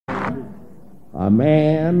A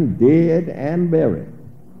man dead and buried,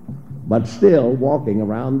 but still walking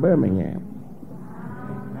around Birmingham.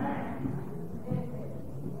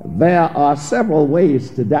 There are several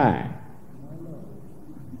ways to die.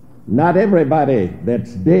 Not everybody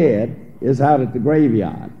that's dead is out at the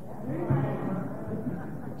graveyard.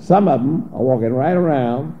 Some of them are walking right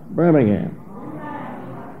around Birmingham.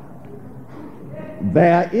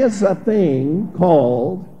 There is a thing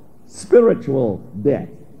called spiritual death.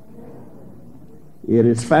 It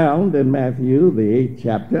is found in Matthew, the 8th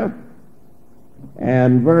chapter,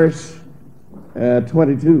 and verse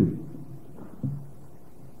 22.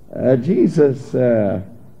 Jesus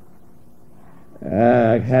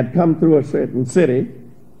had come through a certain city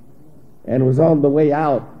and was on the way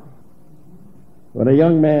out when a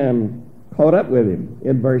young man caught up with him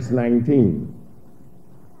in verse 19.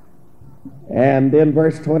 And in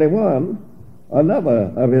verse 21,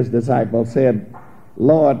 another of his disciples said,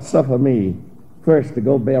 Lord, suffer me first to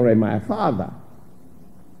go bury my father.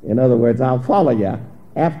 In other words, I'll follow you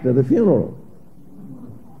after the funeral.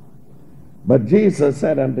 But Jesus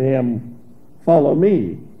said unto him, follow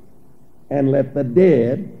me, and let the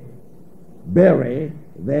dead bury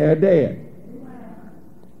their dead.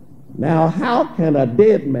 Now, how can a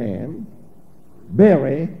dead man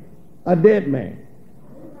bury a dead man?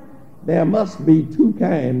 There must be two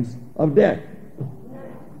kinds of death.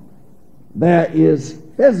 There is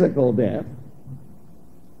physical death,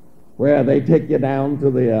 where they take you down to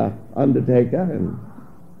the undertaker and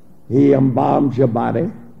he embalms your body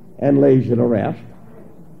and lays you to rest.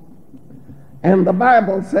 And the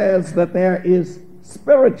Bible says that there is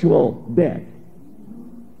spiritual death.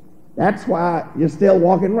 That's why you're still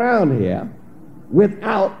walking around here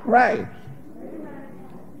without Christ.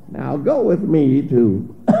 Now go with me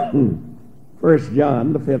to 1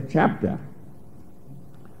 John, the 5th chapter.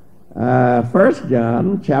 1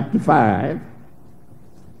 John chapter 5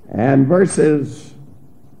 and verses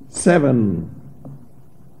 7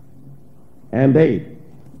 and 8.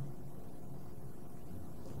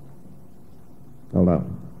 Hold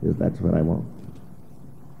on, that's what I want.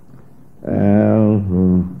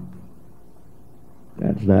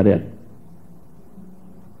 That's not it.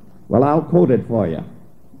 Well, I'll quote it for you,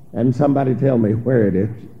 and somebody tell me where it is.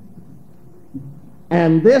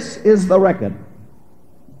 And this is the record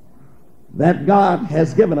that God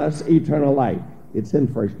has given us eternal life. It's in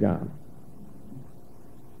 1 John.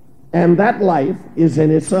 And that life is in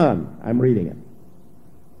his Son. I'm reading it.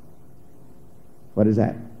 What is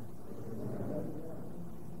that?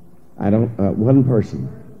 I don't, one person.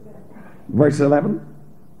 Verse 11?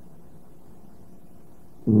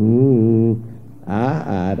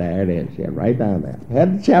 There it is. Yeah, right down there.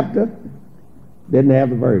 Had the chapter, didn't have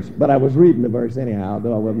the verse. But I was reading the verse anyhow,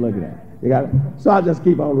 though I wasn't looking at it. You got it? So I'll just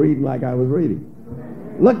keep on reading like I was reading.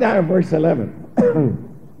 Look down at verse 11.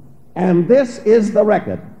 And this is the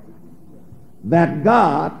record that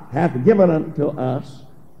God hath given unto us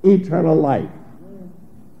eternal life.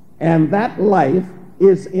 And that life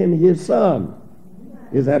is in his Son.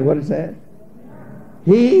 Is that what it says?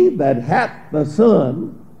 He that hath the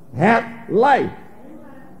Son hath life.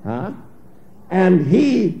 Huh? And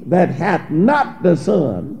he that hath not the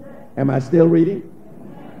Son, am I still reading?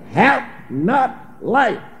 Hath not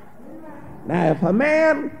life. Now, if a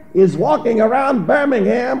man is walking around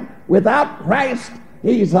Birmingham without Christ,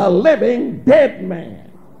 he's a living dead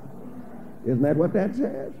man. Isn't that what that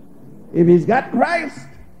says? If he's got Christ,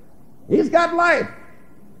 he's got life.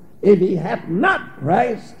 If he hath not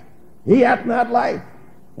Christ, he hath not life.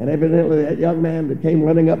 And evidently that young man that came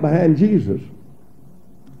running up behind Jesus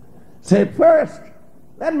said, first,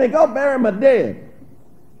 let me go bury my dead.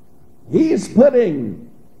 He's putting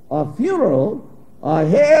a funeral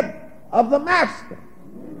ahead of the master.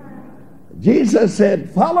 Jesus said,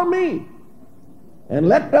 follow me and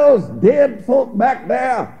let those dead folk back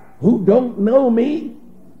there who don't know me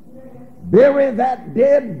bury that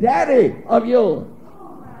dead daddy of yours,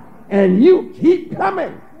 and you keep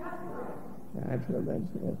coming. That's what that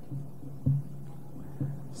says.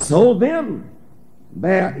 So then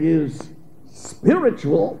there is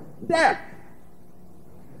spiritual death.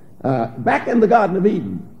 Back in the Garden of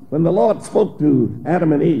Eden, when the Lord spoke to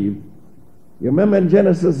Adam and Eve, you remember in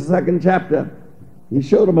Genesis, the 2nd chapter, he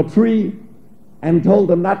showed them a tree and told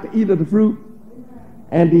them not to eat of the fruit.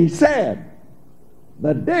 And he said,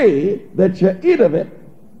 the day that you eat of it,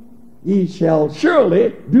 ye shall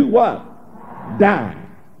surely do what? Die.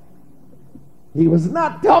 He was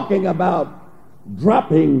not talking about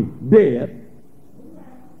dropping dead.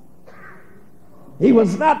 He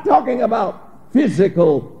was not talking about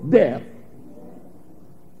physical death.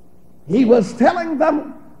 He was telling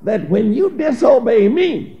them that when you disobey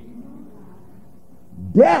me,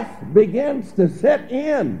 death begins to set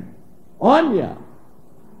in on you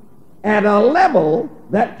at a level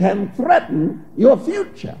that can threaten your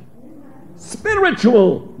future.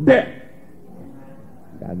 Spiritual death.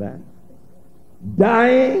 Got that?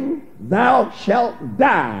 Dying, thou shalt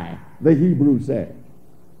die, the Hebrew says.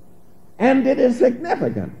 And it is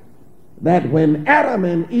significant that when Adam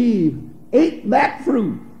and Eve ate that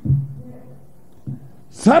fruit,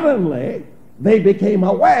 suddenly they became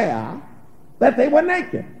aware that they were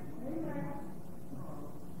naked.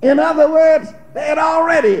 In other words, they had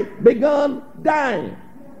already begun dying.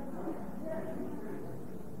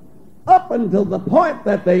 Up until the point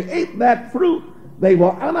that they ate that fruit, they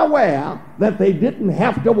were unaware that they didn't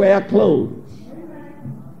have to wear clothes.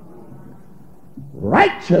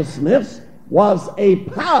 Righteousness was a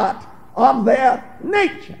part of their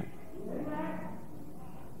nature.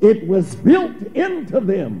 It was built into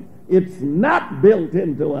them. It's not built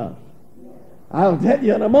into us. I'll tell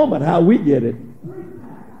you in a moment how we get it.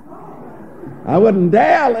 I wouldn't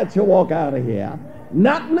dare let you walk out of here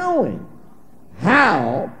not knowing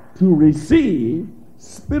how to receive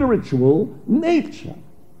spiritual nature.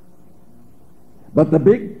 But the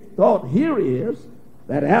big thought here is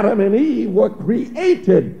that Adam and Eve were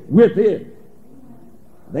created with it.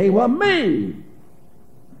 They were made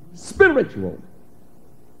spiritual,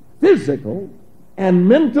 physical, and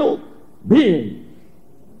mental beings.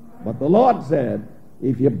 But the Lord said,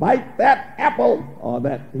 if you bite that apple or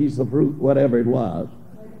that piece of fruit, whatever it was,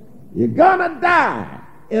 you're gonna die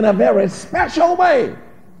in a very special way.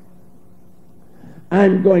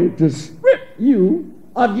 I'm going to strip you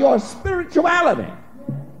of your spirituality.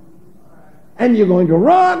 And you're going to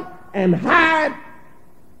run and hide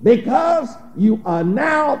because you are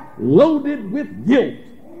now loaded with guilt.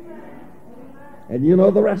 And you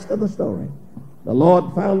know the rest of the story. The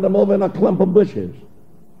Lord found them over in a clump of bushes,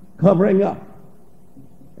 covering up.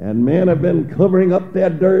 And men have been covering up their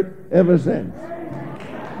dirt ever since.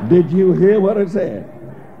 Did you hear what it said?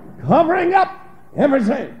 Covering up ever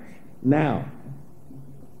since. Now,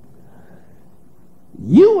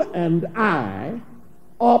 you and I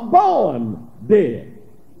are born dead.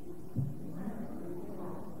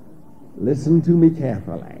 Listen to me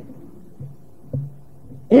carefully.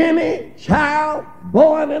 Any child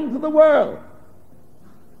born into the world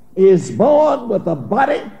is born with a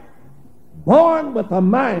body, born with a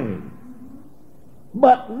mind,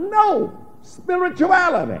 but no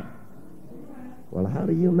spirituality. Well, how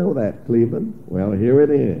do you know that, Cleveland? Well, here it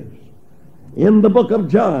is. In the book of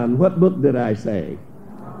John, what book did I say?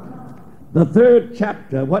 The 3rd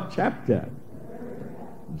chapter. What chapter?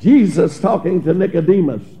 Jesus talking to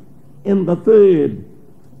Nicodemus in the 3rd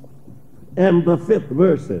and the 5th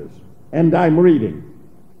verses. And I'm reading.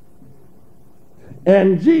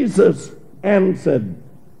 And Jesus answered,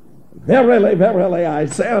 verily, verily, I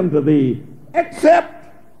say unto thee,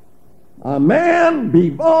 except a man be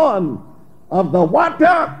born of the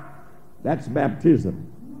water, that's baptism,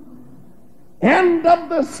 and of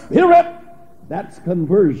the Spirit, that's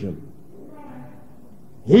conversion,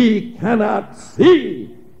 he cannot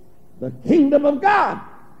see the kingdom of God.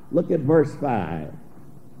 Look at verse 5.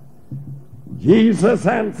 Jesus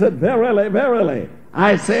answered, verily, verily,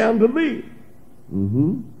 I say unto thee,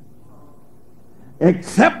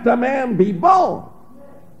 except a man be born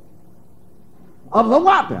of the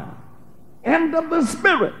water and of the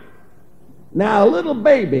Spirit. Now a little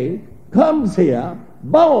baby comes here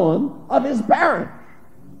born of his parents.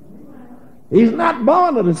 He's not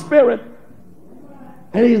born of the Spirit,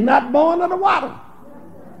 and he's not born of the water.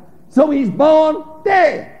 So he's born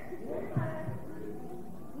dead.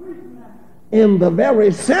 In the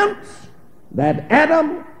very sense that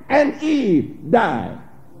Adam and Eve died.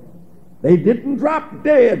 They didn't drop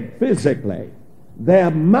dead physically.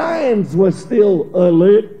 Their minds were still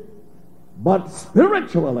alert, but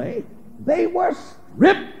spiritually they were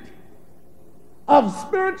stripped of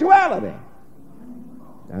spirituality.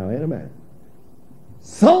 Now wait a minute.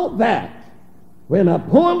 So that when a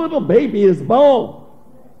poor little baby is born,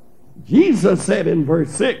 Jesus said in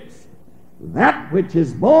verse 6, that which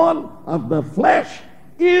is born of the flesh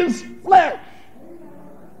is flesh,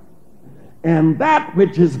 and that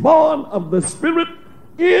which is born of the Spirit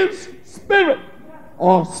is spirit,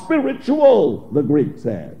 or spiritual, the Greek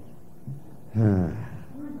says.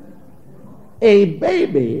 A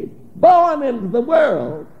baby born into the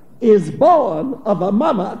world is born of a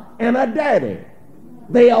mama and a daddy.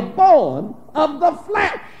 They are born of the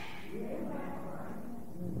flesh.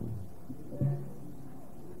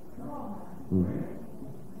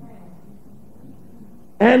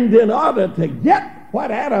 And in order to get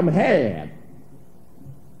what Adam had,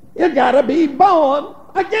 you got to be born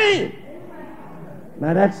again.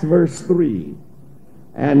 Now that's verse 3.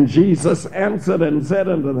 And Jesus answered and said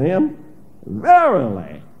unto him,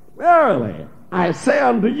 Verily, verily, I say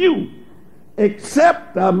unto you,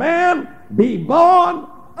 except a man be born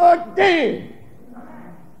again.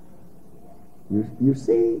 You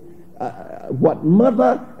see what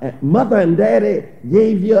mother and daddy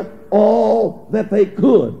gave you all that they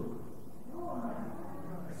could.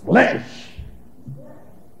 Flesh.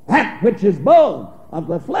 That which is born of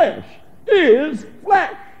the flesh is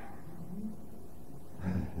flesh.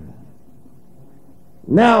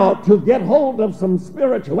 Now, to get hold of some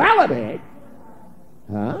spirituality,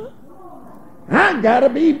 I got to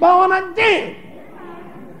be born again.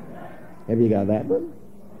 Have you got that one?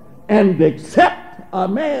 And except a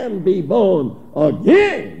man be born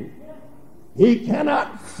again, he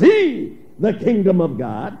cannot see the kingdom of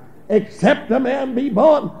God. Except a man be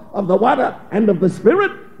born of the water and of the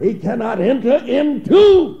Spirit, he cannot enter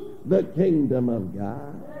into the kingdom of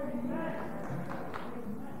God.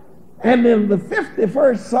 And in the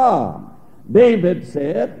 51st Psalm, David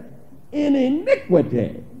said, in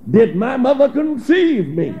iniquity did my mother conceive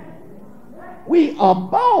me. We are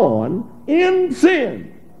born in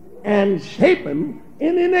sin and shapen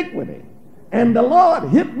in iniquity. And the Lord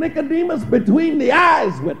hit Nicodemus between the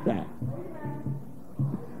eyes with that.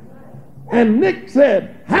 And Nick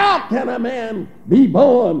said, how can a man be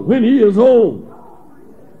born when he is old?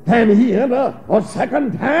 Can he enter a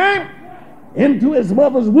second time into his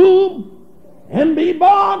mother's womb and be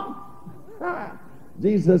born?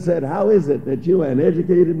 Jesus said, how is it that you are an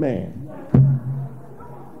educated man?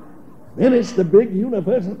 Finished the big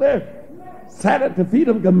university, sat at the feet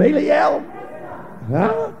of Gamaliel,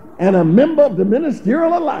 and a member of the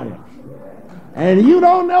Ministerial Alliance, and you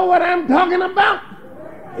don't know what I'm talking about?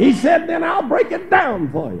 He said, then I'll break it down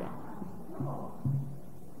for you.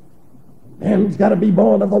 Man's got to be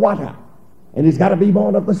born of the water, and he's got to be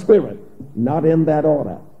born of the Spirit, not in that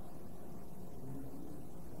order.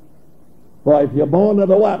 For if you're born of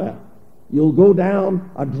the water, you'll go down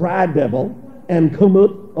a dry devil and come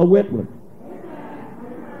up a wet one.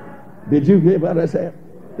 Did you hear what I said?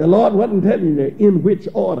 The Lord wasn't telling you in which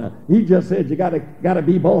order. He just said you got to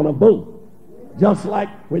be born of both. Just like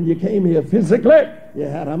when you came here physically, you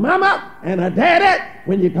had a mama and a daddy.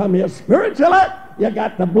 When you come here spiritually, you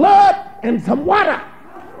got the blood and some water.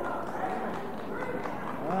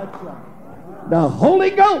 The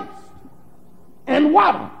Holy Ghost and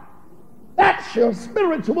water. That's your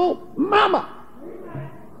spiritual mama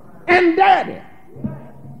and daddy.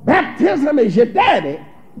 Baptism is your daddy.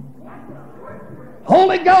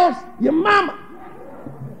 Holy Ghost, your mama.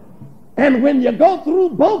 And when you go through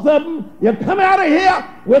both of them, you come out of here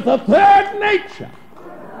with a third nature.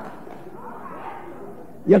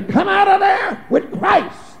 You come out of there with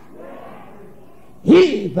Christ.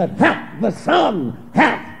 He that hath the Son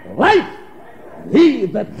hath life. He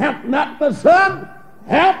that hath not the Son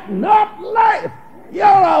hath not life. You're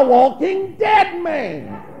a walking dead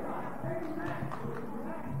man.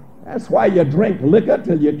 That's why you drink liquor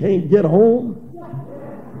till you can't get home.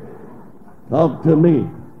 Talk to me.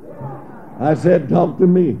 I said, talk to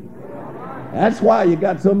me. That's why you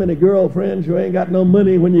got so many girlfriends you ain't got no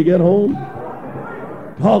money when you get home.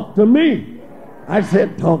 Talk to me. I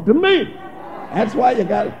said, talk to me. That's why you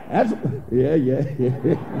got, yeah.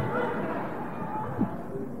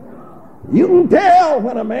 You can tell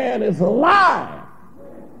when a man is alive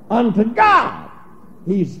unto God.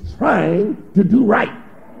 He's trying to do right.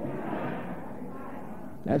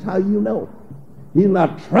 That's how you know. He's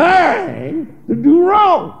not trying to do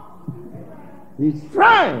wrong. He's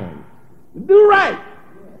trying to do right.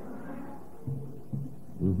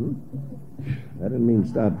 I didn't mean to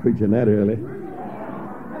start preaching that early.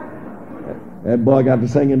 That boy got to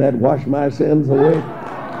singing that "Wash My Sins Away."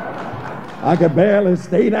 I could barely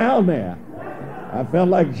stay down there. I felt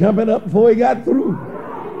like jumping up before he got through.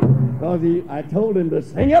 Because I told him to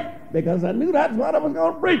sing it because I knew that's what I was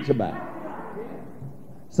going to preach about.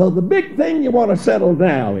 So the big thing you want to settle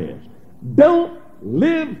now is, don't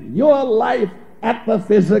live your life at the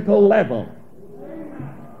physical level.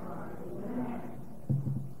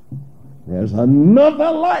 There's another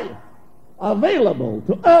life available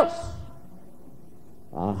to us,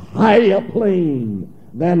 a higher plane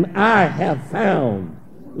than I have found.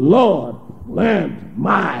 Lord, plant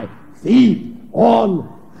my feet on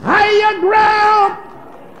higher ground.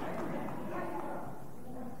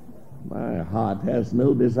 My heart has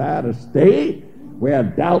no desire to stay where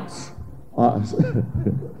doubts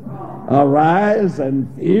arise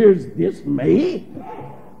and fears dismay.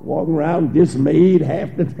 Walking around dismayed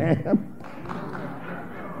half the time.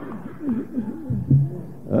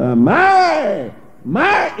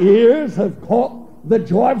 My ears have caught the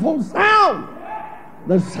joyful sound,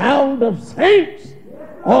 the sound of saints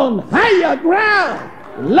on higher ground.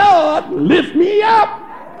 Lord, lift me up.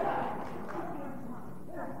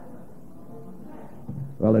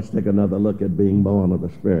 Well, let's take another look at being born of the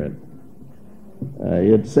Spirit.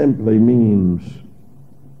 It simply means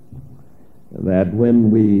that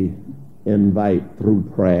when we invite through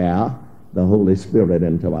prayer the Holy Spirit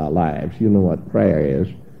into our lives, you know what prayer is.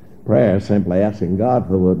 Prayer is simply asking God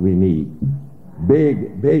for what we need.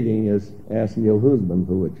 Begging is asking your husband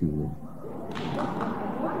for what you need.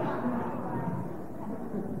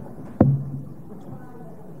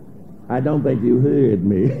 I don't think you heard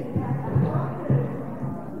me.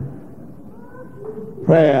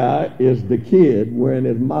 Prayer is the kid wearing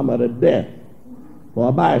his mama to death for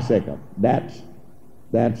a bicycle. That's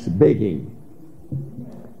begging.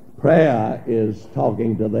 Prayer is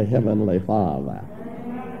talking to the Heavenly Father,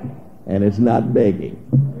 and it's not begging.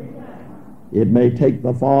 It may take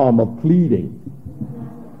the form of pleading.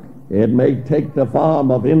 It may take the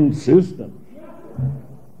form of insistence.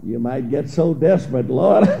 You might get so desperate,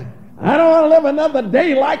 Lord, I don't want to live another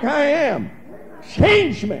day like I am.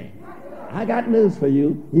 Change me. I got news for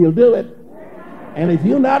you. He'll do it. And if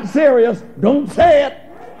you're not serious, don't say it.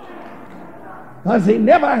 Because he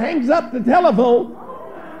never hangs up the telephone.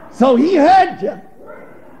 So he heard you.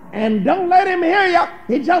 And don't let him hear you.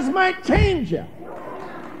 He just might change you.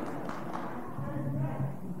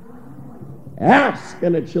 Ask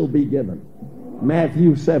and it shall be given.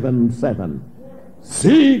 Matthew 7:7.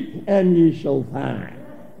 Seek and ye shall find.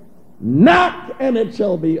 Knock and it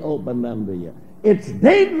shall be opened unto you. It's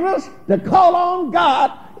dangerous to call on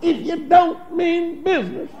God if you don't mean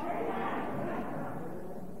business.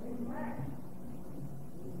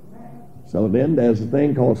 So then there's a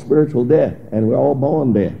thing called spiritual death, and we're all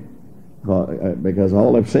born dead because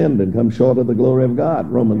all have sinned and come short of the glory of God.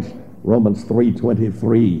 Romans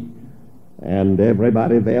 3:23. And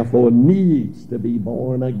everybody therefore needs to be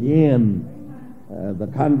born again. The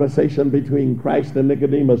conversation between Christ and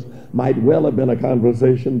Nicodemus might well have been a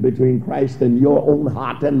conversation between Christ and your own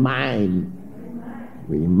heart and mind.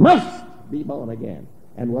 We must be born again.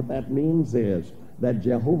 And what that means is that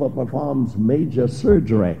Jehovah performs major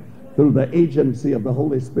surgery through the agency of the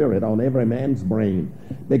Holy Spirit on every man's brain,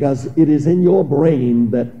 because it is in your brain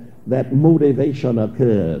that motivation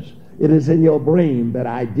occurs. It is in your brain that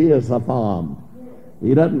ideas are formed.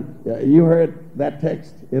 You heard that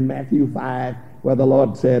text in Matthew 5 where the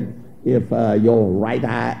Lord said, if your right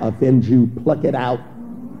eye offends you, pluck it out.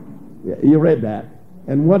 You read that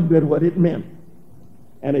and wondered what it meant.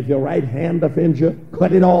 And if your right hand offends you,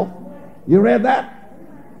 cut it off. You read that?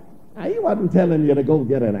 Now, he wasn't telling you to go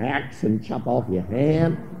get an axe and chop off your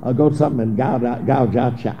hand or go something and gouge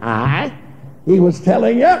out your eye. He was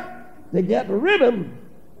telling you to get rid of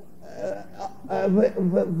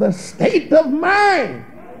the state of mind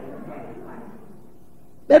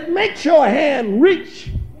that makes your hand reach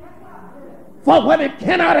for what it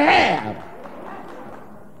cannot have.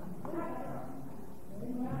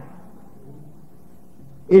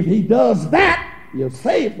 If he does that, you're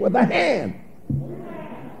safe with a hand.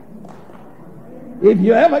 If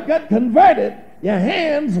you ever get converted, your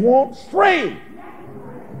hands won't stray.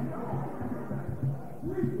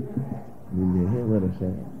 You hear what I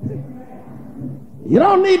said? You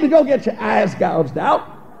don't need to go get your eyes gouged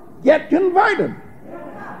out. Get converted.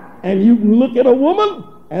 And you can look at a woman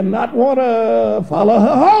and not want to follow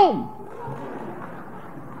her home.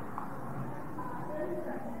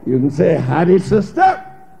 You can say, howdy, sister.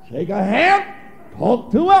 Shake her hand.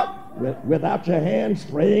 Talk to her without your hand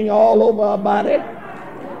straying all over her body.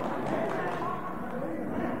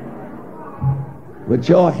 Put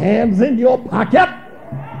your hands in your pocket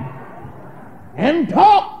and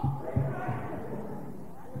talk.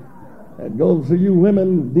 That goes for you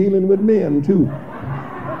women dealing with men too.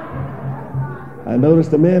 I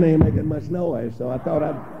noticed the men ain't making much noise, so I thought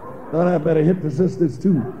I'd better hit the sisters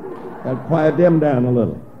too. Got quiet them down a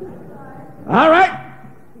little. All right.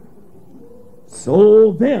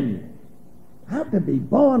 So then, how to be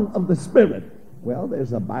born of the Spirit? Well,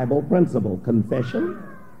 there's a Bible principle: confession,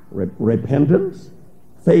 repentance,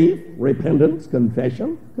 faith, repentance,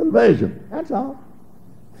 confession, conversion. That's all.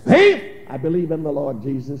 Faith, I believe in the Lord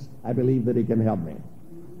Jesus. I believe that he can help me.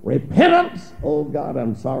 Repentance, oh God,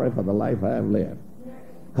 I'm sorry for the life I have lived.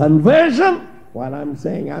 Conversion, while I'm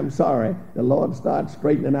saying I'm sorry, the Lord starts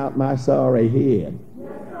straightening out my sorry head.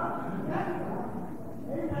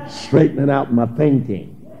 Straightening out my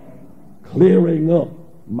thinking. Clearing up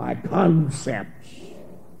my concepts.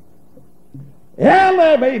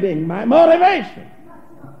 Elevating my motivation.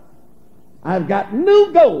 I've got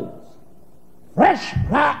new goals. Fresh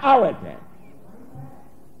priority.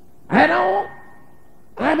 I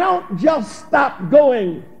don't just stop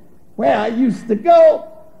going where I used to go.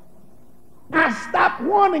 I stopped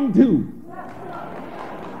wanting to.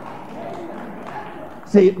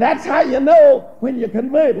 See, that's how you know when you're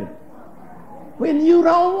converted. When you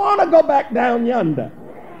don't want to go back down yonder.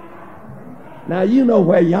 Now you know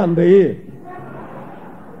where yonder is.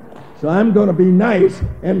 So I'm going to be nice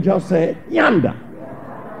and just say yonder.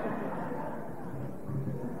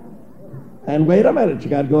 And wait a minute, you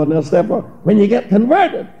got to go another step forward. When you get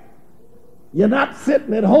converted, you're not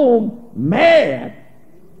sitting at home mad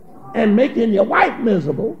and making your wife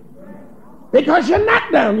miserable because you're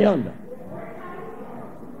not down yonder.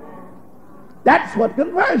 That's what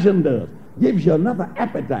conversion does. Gives you another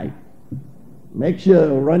appetite. Makes you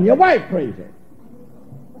run your wife crazy.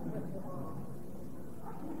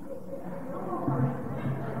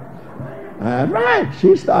 That's right.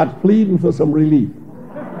 She starts pleading for some relief.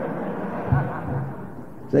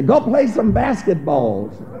 Say, go play some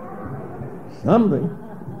basketballs. Something.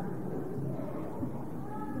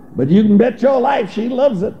 But you can bet your life she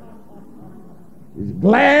loves it. She's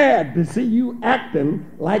glad to see you acting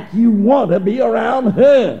like you want to be around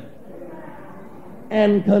her.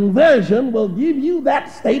 And conversion will give you that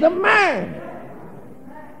state of mind.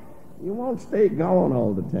 You won't stay gone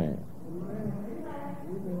all the time.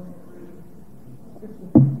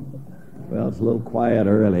 Well, it's a little quiet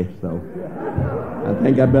early, so I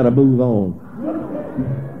think I better move on.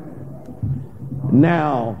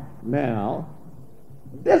 Now,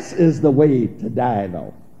 this is the way to die,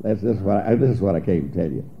 though. This is what I came to tell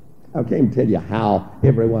you. I came to tell you how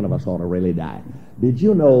every one of us ought to really die. Did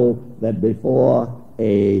you know that before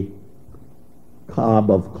a cob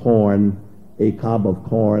of corn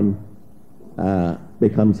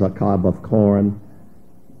becomes a cob of corn,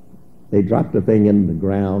 they drop the thing in the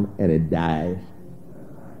ground and it dies?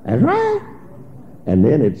 That's right. And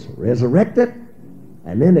then it's resurrected,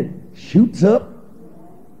 and then it shoots up,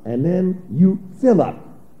 and then you fill up.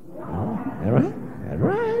 That's right. That's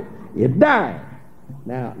right. It dies.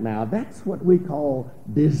 Now that's what we call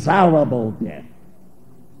desirable death.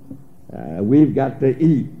 We've got to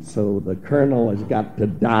eat, so the kernel has got to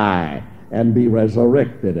die and be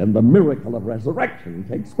resurrected, and the miracle of resurrection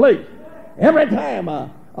takes place every time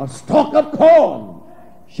a stalk of corn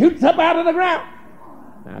shoots up out of the ground.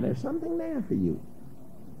 Now there's something there for you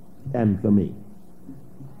and for me.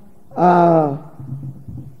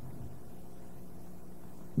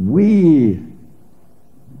 We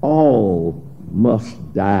all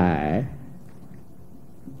must die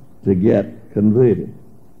to get converted.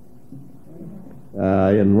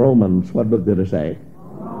 In Romans, what book did it say?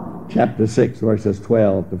 Chapter 6, verses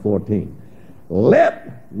 12 to 14.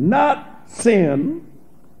 Let not sin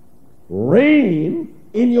reign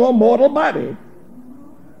in your mortal body,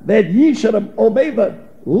 that ye should obey the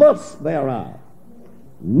lusts thereof.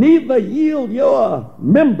 Neither yield your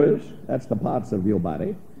members, that's the parts of your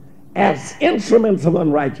body, as instruments of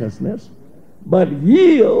unrighteousness, but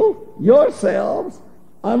yield yourselves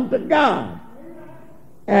unto God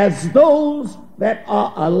as those that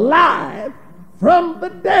are alive from the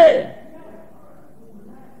dead.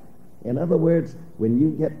 In other words, when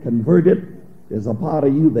you get converted, there's a part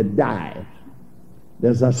of you that dies.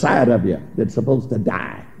 There's a side of you that's supposed to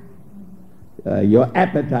die. Your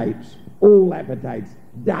appetites, old appetites,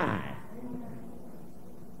 die.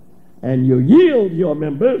 And you yield your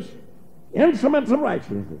members instruments of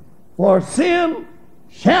righteousness. For sin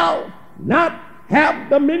shall not have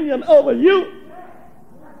dominion over you.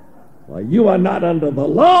 For you are not under the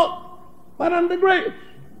law, but under grace.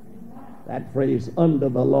 That phrase, under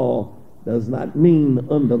the law, does not mean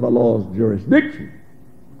under the law's jurisdiction.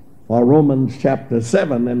 For Romans chapter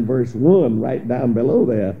 7 and verse 1, right down below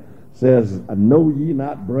there, says, know ye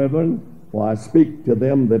not, brethren, for I speak to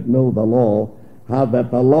them that know the law, how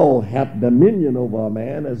that the law hath dominion over a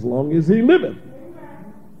man as long as he liveth.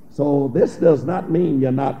 So this does not mean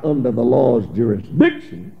you're not under the law's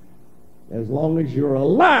jurisdiction as long as you're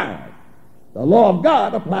alive. The law of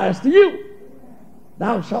God applies to you.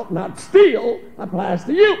 Thou shalt not steal applies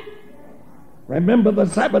to you. Remember the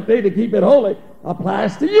Sabbath day to keep it holy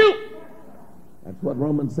applies to you. That's what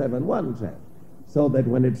Romans 7:1 says. So that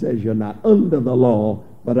when it says you're not under the law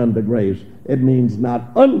but under grace, it means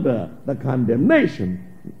not under the condemnation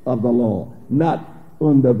of the law, not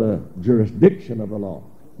under the jurisdiction of the law.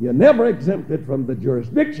 You're never exempted from the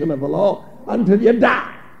jurisdiction of the law until you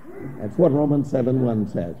die. That's what Romans 7:1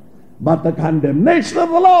 says. But the condemnation of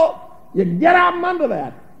the law, you get out from under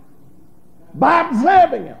that by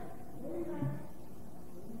observing it.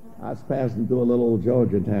 I was passing through a little old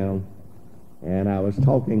Georgia town, and I was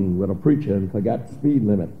talking with a preacher and forgot the speed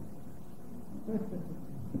limit.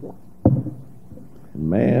 And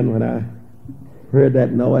man, when I heard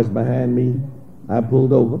that noise behind me, I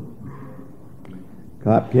pulled over.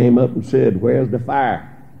 Cop came up and said, "Where's the fire?"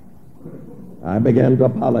 I began to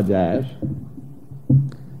apologize.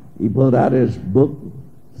 He pulled out his book,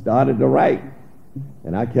 started to write,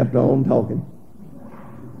 and I kept on talking.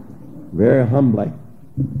 Very humbly.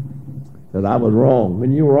 Because I was wrong.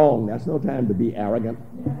 When you're wrong, that's no time to be arrogant.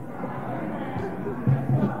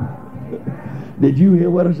 Did you hear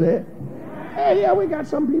what I said? Hey, yeah, we got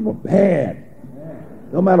some people bad.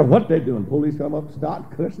 No matter what they're doing, police come up,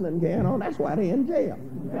 start cursing and carrying on. That's why they're in jail.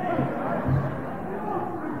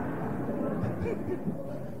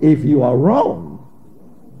 If you are wrong,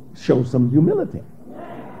 show some humility.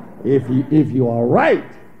 If you are right,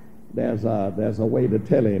 there's a way to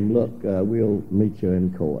tell him, look, we'll meet you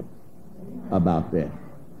in court about that.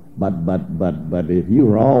 But if you're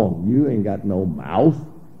wrong, you ain't got no mouth.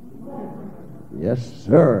 Yes,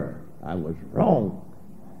 sir, I was wrong.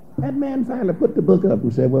 That man finally put the book up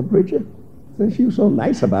and said, "Well, preacher, since you're so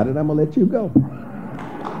nice about it, I'm going to let you go."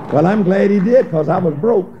 Well, I'm glad he did, because I was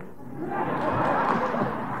broke.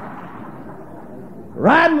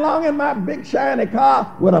 Riding along in my big shiny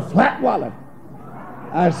car with a flat wallet.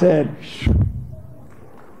 I said, "Shh."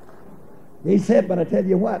 He said, "But I tell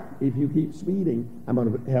you what, if you keep speeding, I'm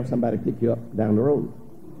going to have somebody pick you up down the road."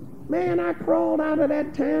 Man, I crawled out of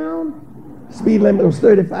that town. Speed limit was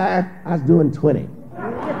 35. I was doing 20.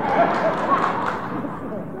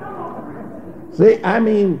 See, I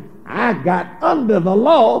mean, I got under the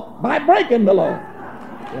law by breaking the law.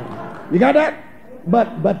 You got that?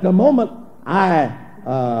 But the moment I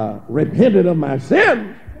repented of my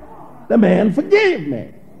sins, the man forgave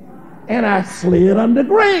me. And I slid under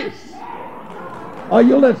grace. Are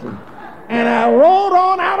you listening? And I rode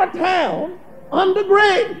on out of town under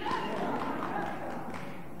grace.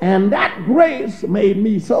 And that grace made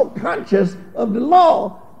me so conscious of the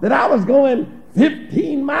law that I was going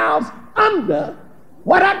 15 miles under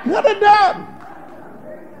what I could have done.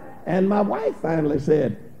 And my wife finally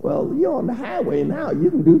said, "Well, you're on the highway now. You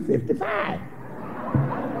can do 55.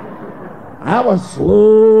 I was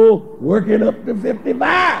slow working up to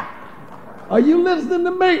 55. Are you listening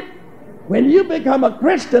to me? When you become a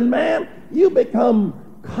Christian, man, you become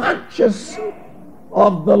conscious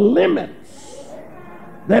of the limits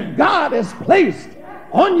that God has placed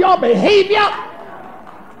on your behavior.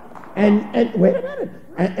 And wait a minute.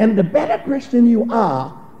 And the better Christian you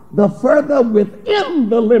are, the further within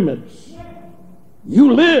the limits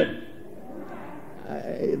you live.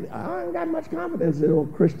 I ain't got much confidence in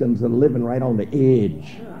old Christians that are living right on the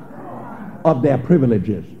edge of their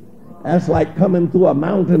privileges. That's like coming through a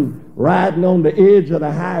mountain, riding on the edge of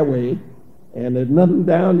the highway, and there's nothing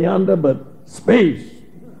down yonder but space.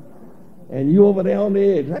 And you over there on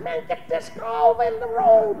the edge. Man, get this car over in the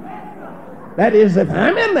road. That is, if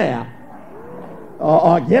I'm in there.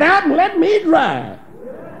 Or get out and let me drive.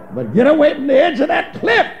 But get away from the edge of that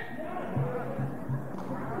cliff.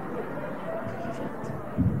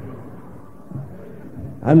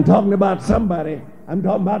 I'm talking about somebody. I'm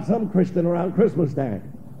talking about some Christian around Christmas time.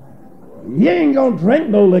 He ain't going to drink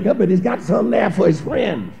no liquor, but he's got some there for his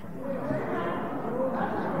friends.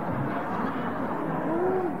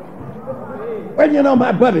 Well, you know,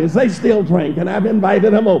 my buddies, they still drink, and I've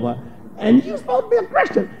invited them over. And you're supposed to be a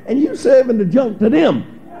Christian, and you serving the junk to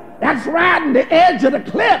them. That's riding the edge of the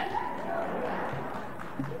cliff.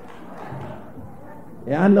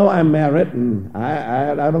 Yeah, I know I'm married, and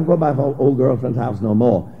I don't go by my old girlfriend's house no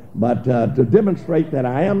more. But to demonstrate that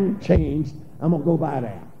I am changed, I'm going to go by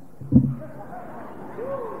there.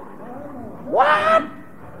 What?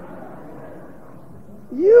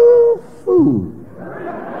 You fool.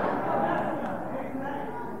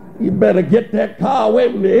 You better get that car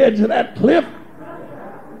away from the edge of that cliff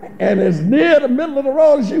and as near the middle of the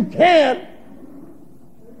road as you can.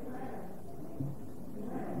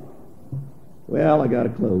 Well, I got to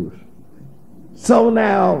close. So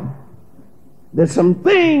now, there's some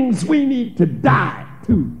things we need to die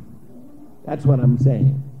to. That's what I'm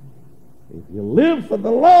saying. If you live for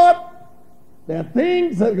the Lord, there are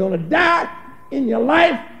things that are going to die in your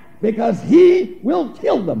life because He will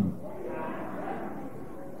kill them.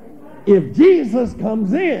 If Jesus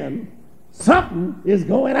comes in, something is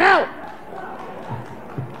going out.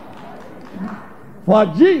 For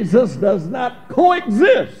Jesus does not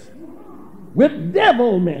coexist with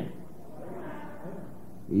devilment.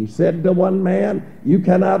 He said to one man, "You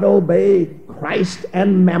cannot obey Christ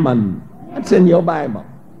and Mammon." That's in your Bible.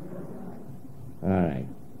 All right.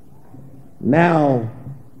 Now,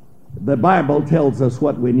 the Bible tells us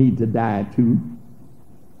what we need to die to.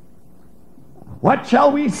 What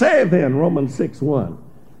shall we say then? Romans 6:1.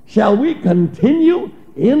 Shall we continue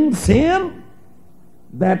in sin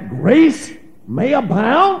that grace may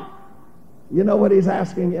abound? You know what he's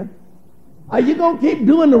asking you? Are you going to keep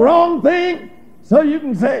doing the wrong thing so you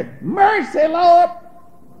can say, mercy, Lord?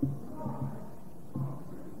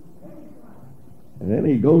 And then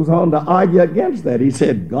he goes on to argue against that. He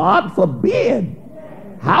said, God forbid.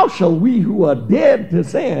 How shall we who are dead to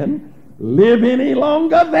sin live any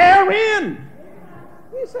longer therein?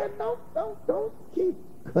 He said, don't keep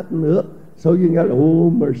cutting up so you can go,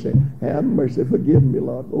 oh, mercy, have mercy, forgive me,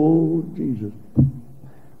 Lord. Oh, Jesus.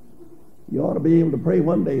 You ought to be able to pray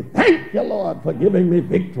one day, thank you, Lord, for giving me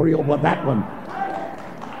victory over that one.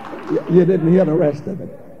 You didn't hear the rest of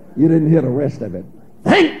it. You didn't hear the rest of it.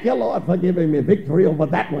 Thank you, Lord, for giving me victory over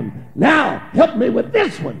that one. Now, help me with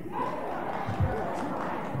this one.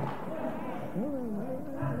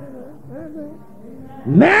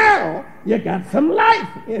 Now, you got some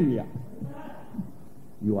life in you.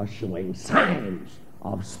 You are showing signs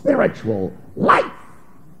of spiritual life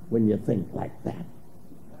when you think like that.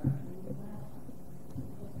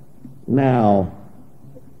 Now,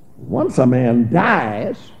 once a man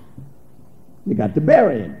dies, you got to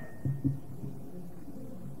bury him.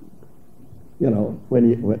 You know,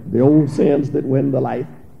 when the old sins that win the life,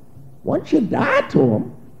 once you die to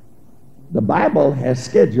them, the Bible has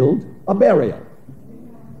scheduled a burial.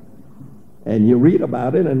 And you read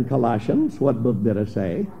about it in Colossians. What book did it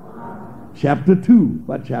say? Chapter 2.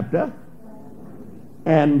 What chapter?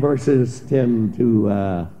 And verses 10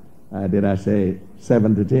 to, did I say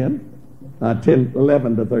 7 to 10?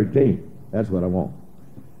 11 to 13. That's what I want.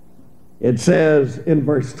 It says in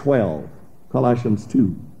verse 12, Colossians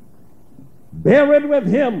 2, buried with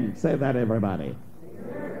him, say that everybody.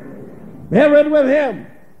 Buried with him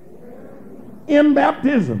in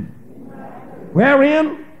baptism,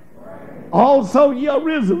 wherein also ye are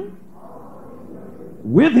risen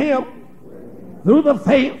with him through the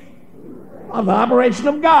faith of the operation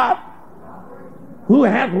of God, who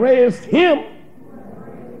hath raised him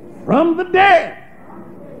from the dead.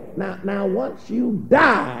 Now once you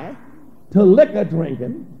die to liquor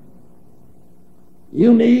drinking,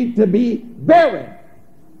 you need to be buried.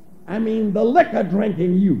 I mean, the liquor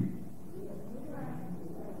drinking you.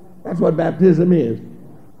 That's what baptism is.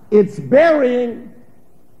 It's burying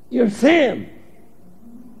your sin.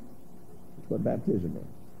 That's what baptism is.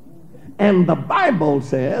 And the Bible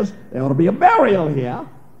says there ought to be a burial here.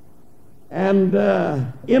 And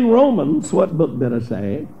in Romans, what book did it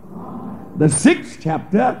say? The 6th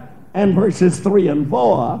chapter and verses 3 and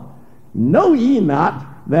 4, know ye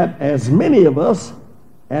not that as many of us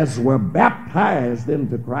as were baptized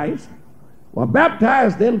into Christ were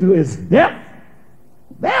baptized into his death?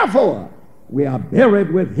 Therefore, we are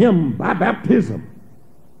buried with him by baptism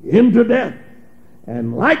into death.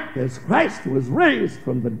 And like as Christ was raised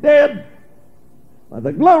from the dead by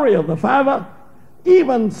the glory of the Father,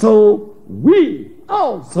 even so we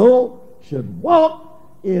also should walk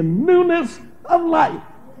in newness of life.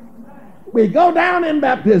 We go down in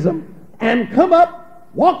baptism and come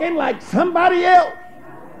up walking like somebody else.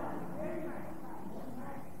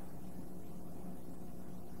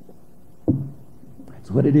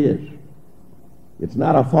 That's what it is. It's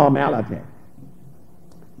not a formality.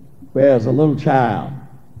 Whereas a little child,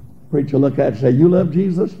 preacher look at it and say, you love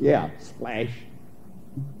Jesus? Yeah, splash.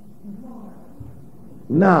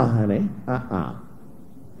 No, honey,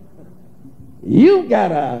 You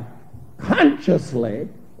gotta consciously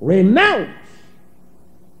renounce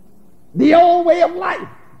the old way of life.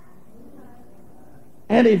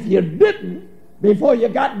 And if you didn't before you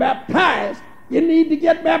got baptized, you need to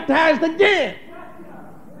get baptized again.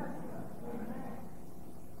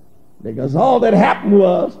 Because all that happened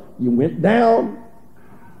was you went down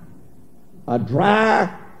a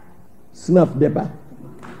dry snuff dipper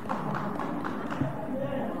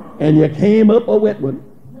and you came up a wet one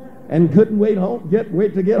and couldn't wait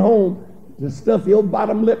to get home to stuff your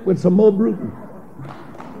bottom lip with some more Bruton.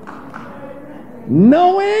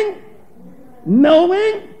 Knowing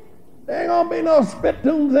there ain't gonna be no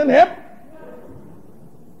spittoons in heaven.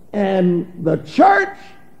 And the church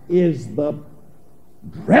is the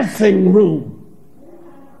dressing room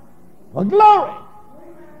for glory.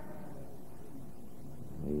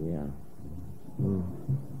 Yeah.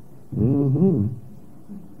 Mm-hmm.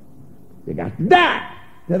 You got to die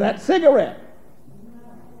to that cigarette.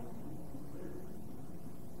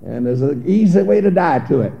 And there's an easy way to die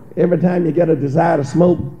to it. Every time you get a desire to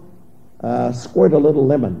smoke, squirt a little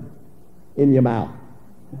lemon in your mouth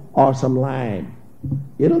or some lime.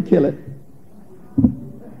 It'll kill it.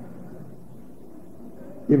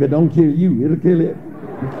 If it don't kill you, it'll kill it.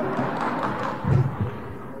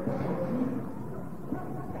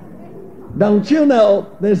 Don't you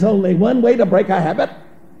know there's only one way to break a habit,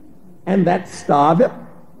 and that's starve it?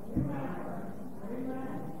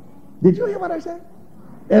 Did you hear what I said?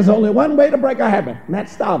 There's only one way to break a habit, and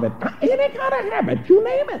that's starve it. Any kind of habit, you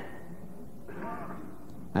name it.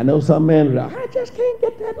 I know some men are, I just can't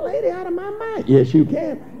get that lady out of my mind. Yes, you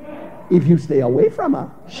can. If you stay away from her,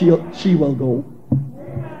 she will go.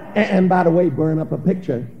 And by the way, burn up a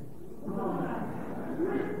picture.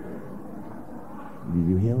 Did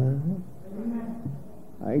you hear that?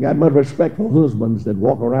 I ain't got much respect for husbands that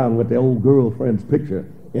walk around with their old girlfriend's picture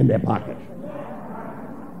in their pocket.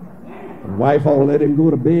 The wife will let him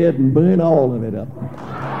go to bed and burn all of it up.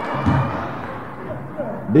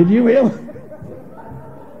 Did you hear?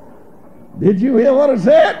 Did you hear what I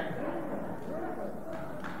said?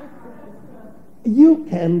 You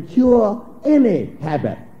can cure any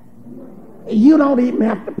habit. You don't even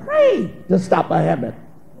have to pray to stop a habit.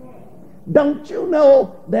 Don't you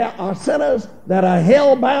know there are sinners that are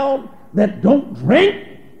hell-bound that don't drink?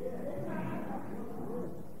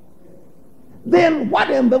 Then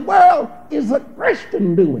what in the world is a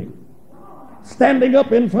Christian doing? Standing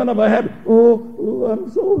up in front of a habit, oh, I'm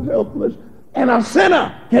so helpless. And a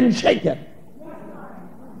sinner can shake it.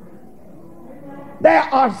 There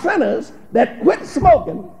are sinners that quit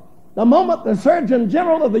smoking the moment the Surgeon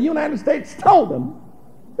General of the United States told them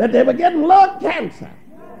that they were getting lung cancer.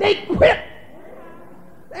 They quit.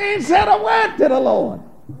 They ain't said a word to the Lord.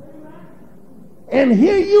 And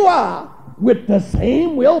here you are with the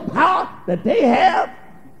same willpower that they have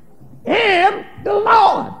and the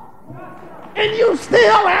Lord. And you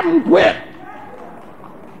still haven't quit.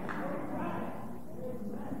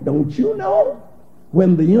 Don't you know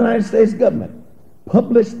when the United States government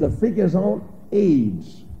published the figures on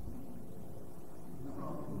AIDS,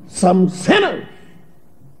 some sinners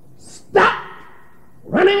stopped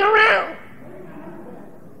running around.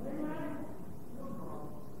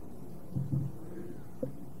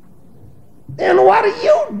 And what are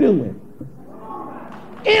you doing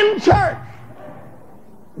in church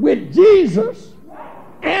with Jesus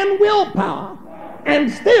and willpower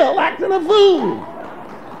and still acting a fool?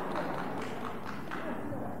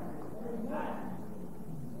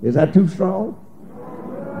 Is that too strong?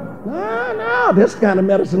 No, this kind of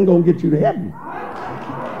medicine gonna get you to heaven.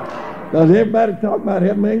 Because everybody talk about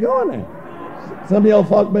heaven ain't going there. Some of y'all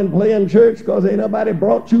folk been playing church because ain't nobody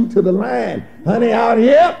brought you to the line. Honey, out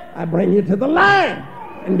here, I bring you to the line.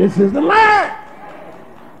 And this is the line.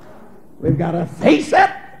 We've got to face it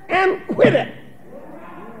and quit it.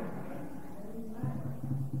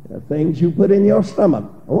 The things you put in your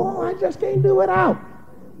stomach. Oh, I just can't do it out.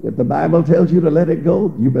 If the Bible tells you to let it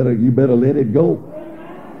go, you better let it go.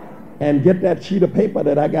 And get that sheet of paper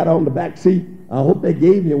that I got on the back seat. I hope they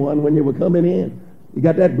gave you one when you were coming in. You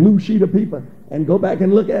got that blue sheet of paper, and go back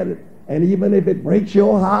and look at it. And even if it breaks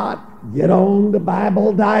your heart, get on the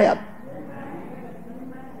Bible diet.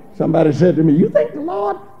 Somebody said to me, you think the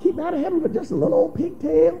Lord keep out of heaven with just a little old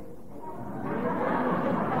pigtail?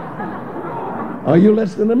 Are you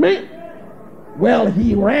listening to me? Well,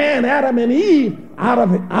 he ran Adam and Eve out of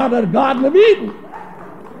the Garden of Eden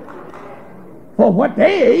for what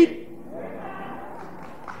they ate.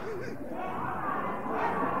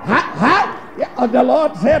 How? The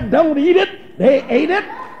Lord said, don't eat it. They ate it,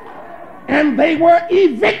 and they were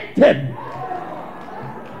evicted.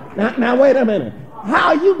 Now wait a minute. How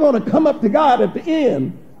are you going to come up to God at the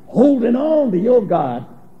end holding on to your God,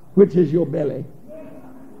 which is your belly?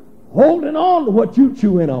 Holding on to what you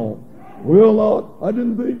chewing on. Well, Lord, I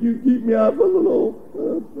didn't think you'd keep me out of a little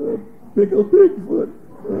pickle Bigfoot.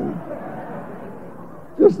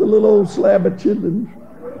 Just a little old slab of chitlins.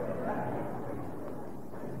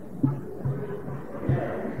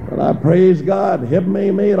 Well, I praise God. Heaven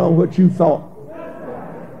ain't made on what you thought.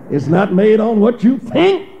 It's not made on what you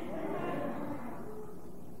think.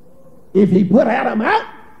 If he put Adam out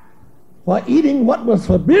for eating what was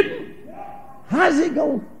forbidden, how's he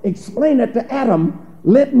going to explain it to Adam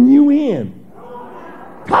letting you in?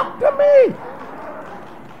 Talk to me.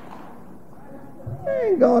 You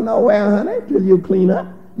ain't going nowhere, honey, till you clean up.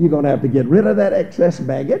 You're going to have to get rid of that excess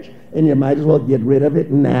baggage, and you might as well get rid of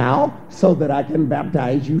it now so that I can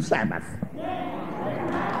baptize you Sabbath.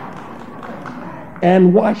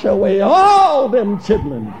 And wash away all them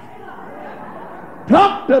chitlins.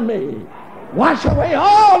 Talk to me. Wash away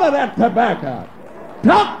all of that tobacco.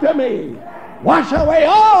 Talk to me. Wash away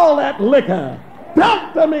all that liquor.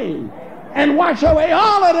 Talk to me. And wash away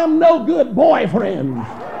all of them no good boyfriends.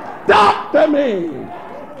 Talk to me.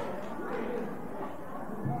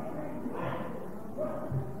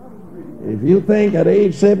 If you think at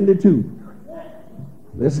age 72,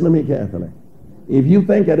 listen to me carefully, If you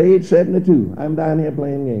think at age 72, I'm down here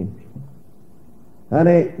playing games.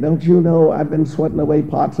 Honey, don't you know I've been sweating away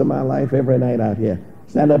parts of my life every night out here.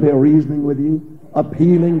 Stand up here reasoning with you,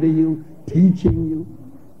 appealing to you, teaching you.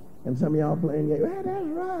 And some of y'all playing games. Well, that's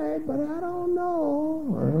right, but I don't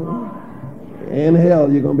know. In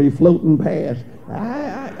hell, you're going to be floating past.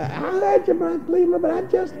 I heard you, Brother Cleveland, but I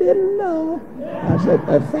just didn't know. I said,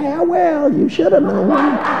 farewell, you should have known.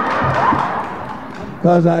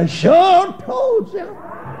 Because I sure told you.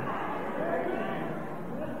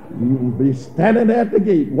 You'll be standing there at the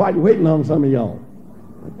gate, waiting on some of y'all.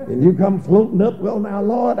 And you come floating up, well, now,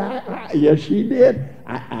 Lord, yes, she did.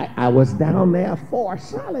 I was down there 4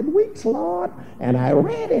 solid weeks, Lord, and I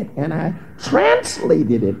read it, and I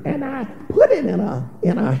translated it, and I put it in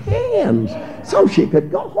her hands so she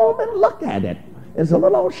could go home and look at it. There's a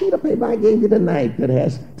little old sheet of paper I gave you tonight that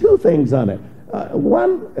has 2 things on it.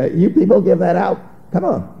 One, you people give that out. Come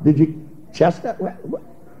on. Did you, Chester,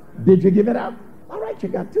 did you give it out? All right, you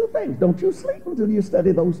got 2 things. Don't you sleep until you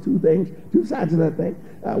study those 2 things, 2 sides of that thing.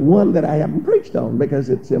 One that I haven't preached on because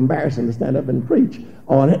it's embarrassing to stand up and preach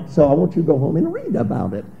on it. So I want you to go home and read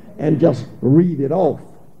about it and just read it off.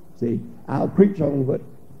 See, I'll preach on what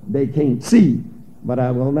they can't see, but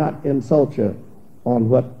I will not insult you on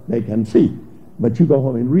what they can see. But you go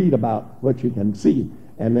home and read about what you can see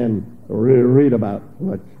and then read about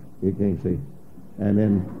what you can't see. And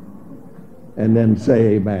then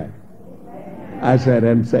say amen. I said,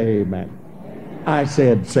 and say amen. I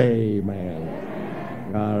said, say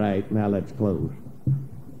amen. All right, now let's close.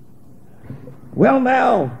 Well,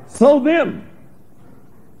 now, so then,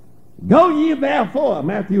 go ye therefore,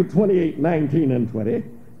 Matthew 28, 19 and 20.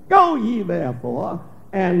 Go ye therefore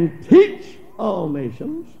and teach all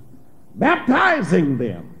nations, baptizing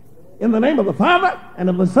them in the name of the Father and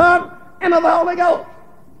of the Son and of the Holy Ghost.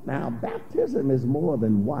 Now, baptism is more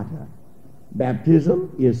than water.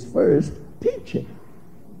 Baptism is first teaching.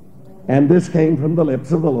 And this came from the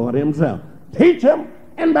lips of the Lord himself. Teach them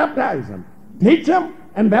and baptize them. Teach them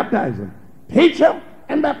and baptize them. Teach them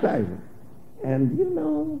and baptize them. And you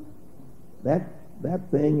know, that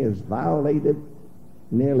thing is violated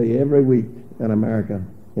nearly every week in America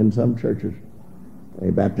in some churches. They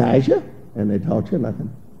baptize you and they taught you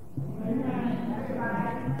nothing.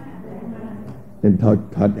 And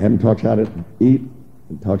haven't taught you how to eat,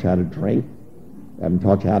 haven't taught you how to drink, haven't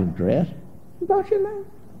taught you how to dress. Taught you nothing.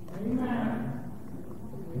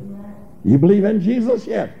 You believe in Jesus?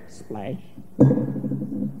 Yes. Splash.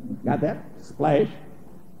 Got that? Splash.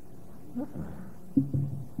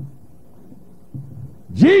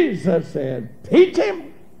 Jesus said, teach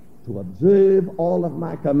him to observe all of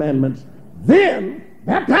my commandments, then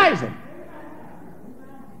baptize him.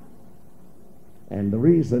 And the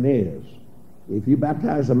reason is, if you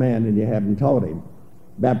baptize a man and you haven't taught him,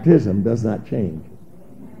 baptism does not change.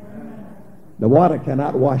 The water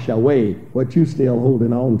cannot wash away what you're still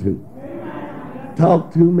holding on to.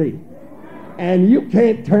 Talk to me. And you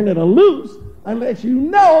can't turn it loose unless you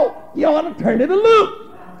know you ought to turn it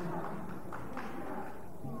loose.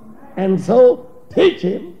 And so, teach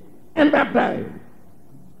him and baptize him.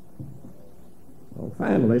 Well,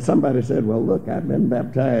 finally, somebody said, well, look, I've been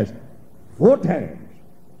baptized 4 times.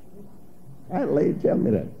 That lady tell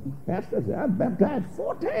me that. Pastor said, I've baptized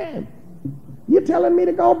 4 times. You telling me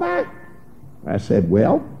to go back? I said,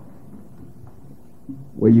 well,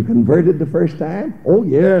 were you converted the first time? Oh,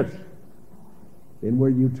 yes. Then were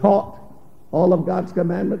you taught all of God's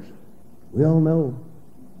commandments? Well, no.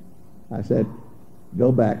 I said,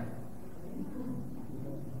 go back.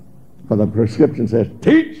 For the prescription says,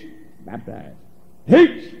 teach, baptize.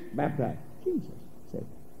 Teach, baptize. Jesus said,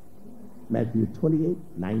 Matthew 28,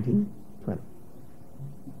 19, 20.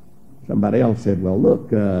 Somebody else said, well,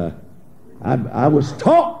 look, I was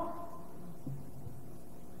taught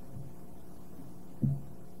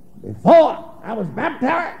before I was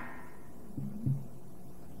baptized.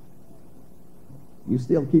 You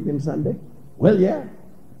still keeping Sunday? Well, yeah.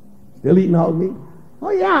 Still eating hog meat?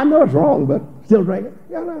 Oh, yeah, I know it's wrong, but still drinking?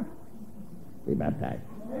 Yeah, no. Be baptized.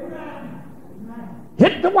 Amen.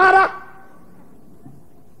 Hit the water.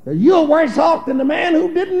 You're worse off than the man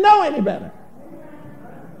who didn't know any better.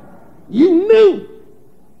 You knew.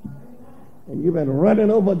 And you've been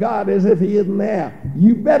running over God as if he isn't there.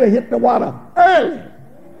 You better hit the water early.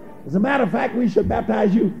 As a matter of fact, we should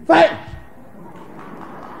baptize you fast.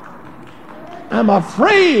 I'm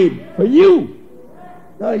afraid for you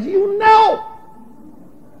because you know.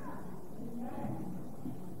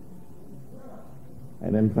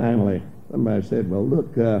 And then finally, somebody said, well,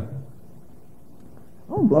 look, I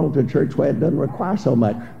don't belong to a church where it doesn't require so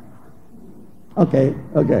much. Okay.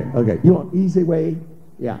 You want easy way?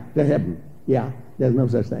 Yeah, to heaven. Yeah, there's no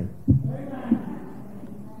such thing.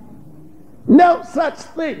 No such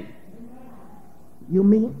thing. You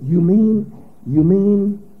mean,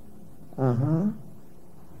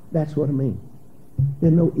 that's what I mean.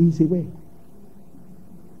 There's no easy way.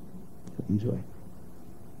 No easy way.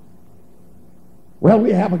 Well,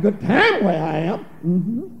 we have a good time where I am.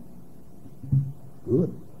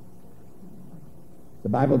 Good. The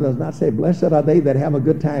Bible does not say, blessed are they that have a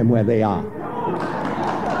good time where they are.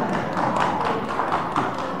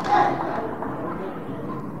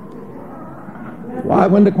 Why,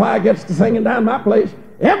 when the choir gets to singing down my place,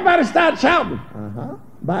 everybody starts shouting.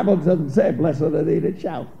 Bible doesn't say, blessed are they that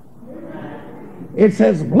shout. It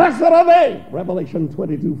says, blessed are they, Revelation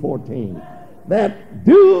 22:14, that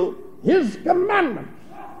do his commandments,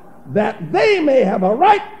 that they may have a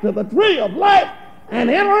right to the tree of life and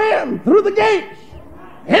enter in through the gates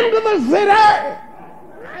into the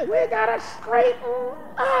city. We got to straighten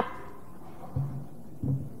up.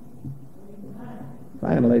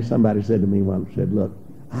 Finally, somebody said to me once, said, look,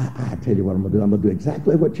 I tell you what I'm going to do. I'm going to do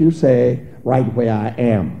exactly what you say right where I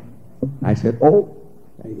am. I said, oh,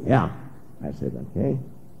 yeah. I said, okay.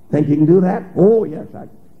 Think you can do that? Oh, yes, I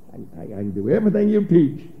can do everything you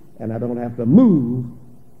teach, and I don't have to move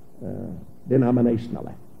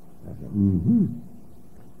denominationally. I said,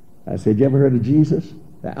 I said, you ever heard of Jesus?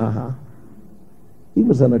 He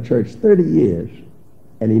was in a church 30 years,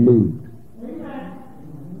 and he moved.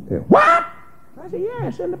 Said, what? I said, yeah,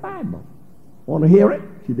 it's in the Bible. Want to hear it?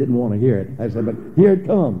 She didn't want to hear it. I said, but here it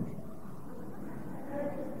comes.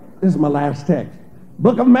 This is my last text.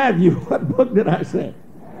 Book of Matthew. What book did I say?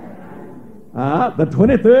 The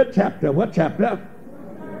 23rd chapter. What chapter?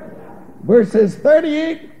 Verses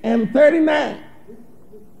 38 and 39.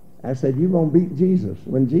 I said, you're going to beat Jesus.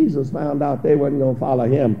 When Jesus found out they wasn't going to follow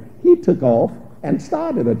him, he took off and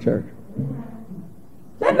started a church. Is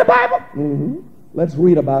that in the Bible? Let's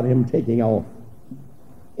read about him taking off.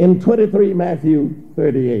 In 23, Matthew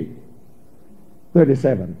 38,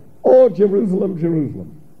 37. O Jerusalem,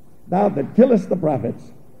 Jerusalem, thou that killest the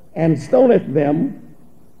prophets, and stonest them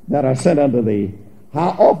that are sent unto thee,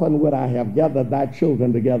 how often would I have gathered thy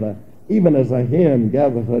children together, even as a hen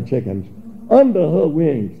gathers her chickens, under her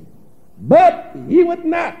wings? But ye would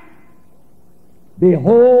not.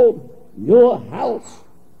 Behold, your house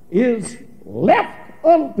is left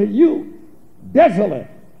unto you desolate.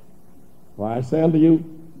 For I say unto you,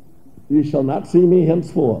 you shall not see me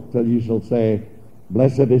henceforth, till you shall say,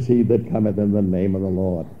 blessed is he that cometh in the name of the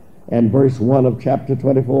Lord. And verse 1 of chapter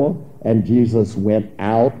 24, and Jesus went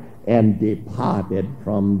out and departed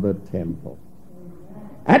from the temple.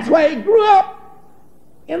 That's why he grew up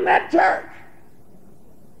in that church.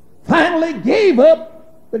 Finally gave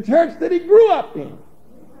up the church that he grew up in.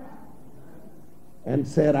 And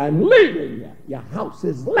said, I'm leaving you. Your house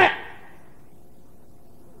is left.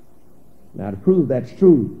 Now to prove that's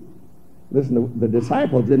true, listen, the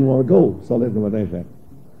disciples didn't want to go, so listen to what they said.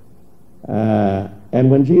 And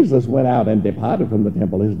when Jesus went out and departed from the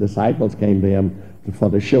temple, his disciples came to him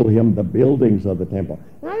to show him the buildings of the temple.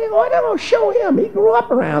 Now they going to show him. He grew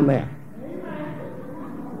up around there.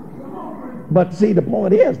 But see, the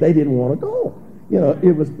point is, they didn't want to go. You know,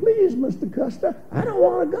 it was, please, Mr. Custer, I don't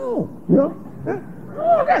want to go. You know,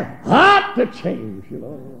 hard to change, you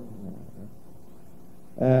know.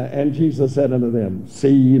 And Jesus said unto them,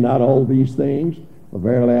 see ye not all these things? For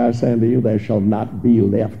verily I say unto you, there shall not be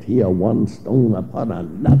left here one stone upon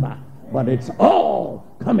another, but it's all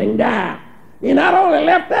coming down. He not only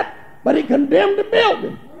left that, but he condemned the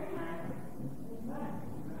building.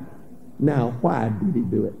 Now, why did he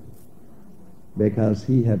do it? Because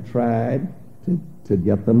he had tried to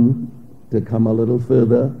get them to come a little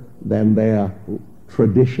further than their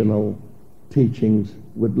traditional teachings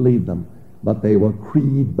would lead them. But they were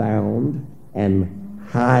creed-bound and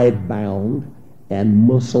hide-bound and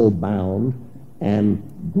muscle-bound and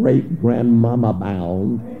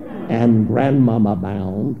great-grandmama-bound and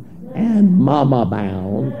grandmama-bound and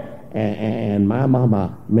mama-bound. And my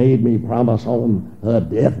mama made me promise on her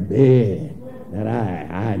deathbed that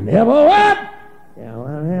I never would. You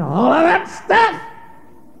know, all of that stuff.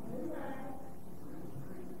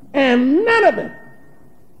 And none of it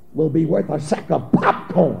will be worth a sack of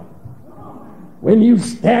popcorn when you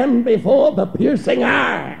stand before the piercing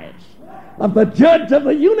eyes of the judge of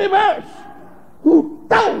the universe, who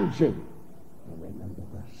told you to remember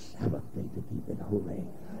the Sabbath day to keep it holy,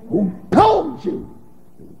 who told you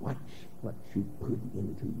to watch what you put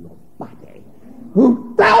into your body,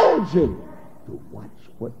 who told you to watch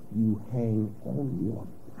what you hang on your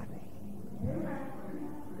body.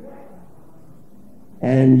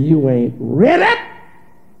 And you ain't read it,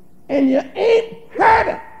 and you ain't heard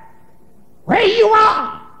it. you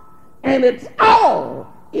are. And it's all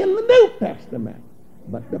in the New Testament.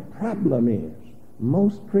 But the problem is,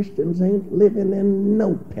 most Christians ain't living in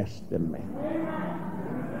no testament.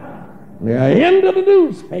 They're into the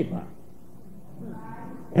newspaper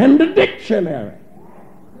and the dictionary.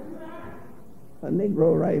 A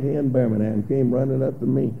Negro right here in Birmingham came running up to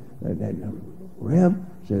me. Rev,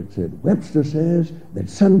 said, Webster says that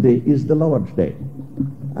Sunday is the Lord's Day.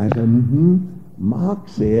 I said, Mark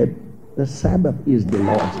said the Sabbath is the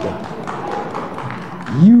Lord's Day.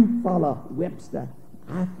 You follow Webster,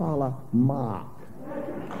 I follow Mark.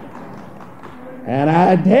 And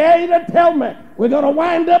I dare you to tell me we're going to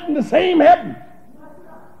wind up in the same heaven.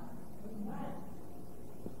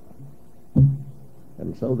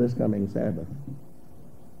 And so this coming Sabbath,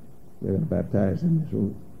 we're going to baptize in this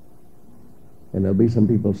room. And there'll be some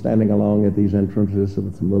people standing along at these entrances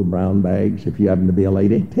with some little brown bags. If you happen to be a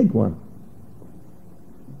lady, take one.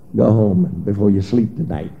 Go home before you sleep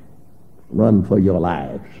tonight. Run for your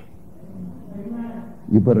lives.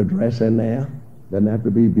 You put a dress in there. Doesn't have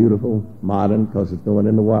to be beautiful, modern, because it's going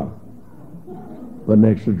in the water. Put an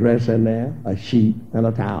extra dress in there, a sheet and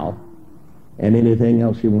a towel, and anything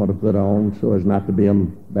else you want to put on so as not to be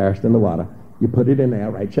embarrassed in the water. You put it in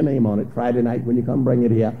there, write your name on it. Friday night when you come, bring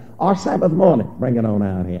it here. Or Sabbath morning, bring it on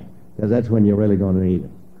out here, because that's when you're really going to need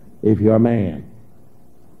it. If you're a man,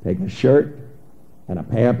 take a shirt and a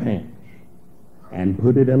pair of pants and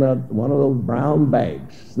put it in one of those brown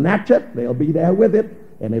bags. Snatch it, they'll be there with it.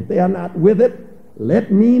 And if they are not with it,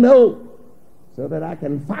 let me know so that I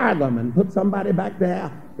can fire them and put somebody back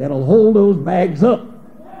there that'll hold those bags up.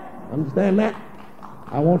 Understand that?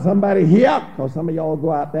 I want somebody here because some of y'all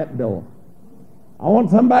go out that door. I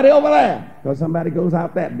want somebody over there because somebody goes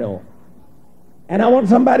out that door. And I want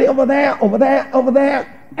somebody over there, over there, over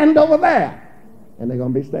there, and over there. And they're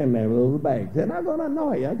going to be standing there with those bags. They're not going to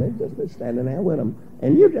annoy you. They're just be standing there with them.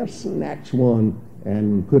 And you just snatch one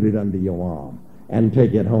and put it under your arm. And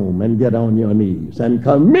take it home and get on your knees and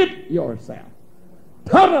commit yourself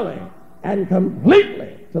totally and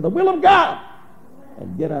completely to the will of God.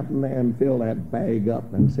 And get up in there and fill that bag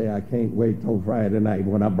up and say, I can't wait till Friday night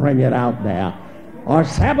when I bring it out there. Or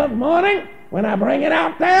Sabbath morning when I bring it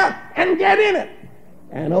out there and get in it.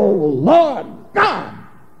 And oh Lord God,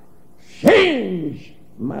 change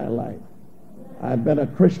my life. I've been a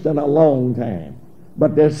Christian a long time,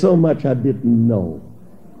 but there's so much I didn't know.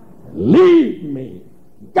 Lead me,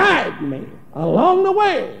 guide me along the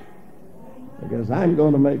way, because I'm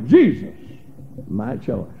going to make Jesus my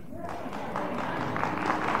choice.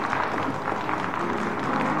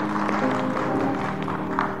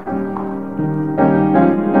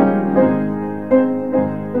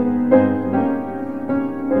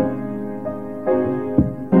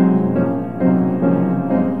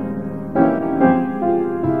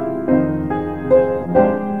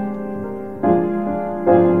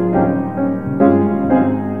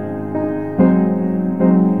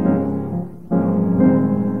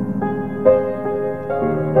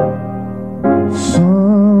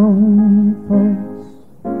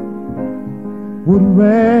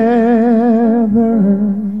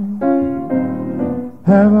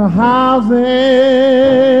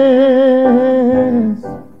 Houses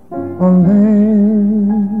on land.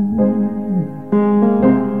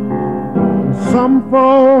 Some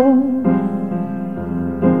folks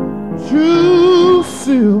choose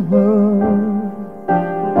silver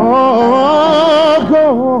or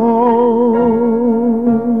gold.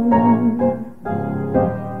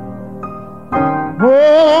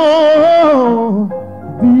 Oh,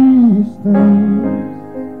 these things,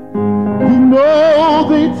 you know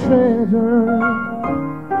they treasure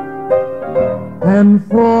and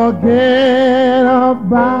forget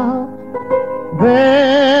about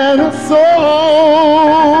their souls.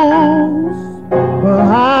 But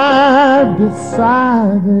I've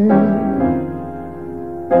decided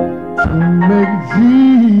to make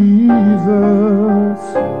Jesus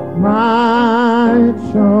my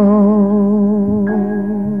choice.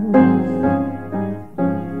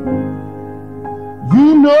 You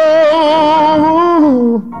know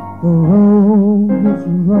the road gets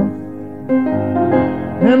rough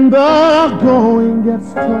and the going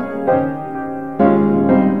gets tough.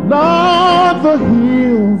 Lord, the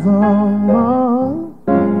hills are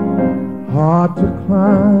hard to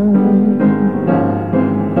climb,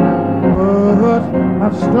 but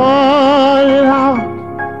I've started out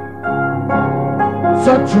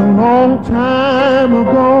such a long time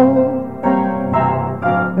ago,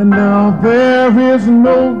 and now there is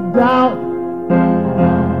no doubt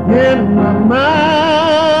in my mind.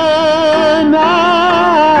 I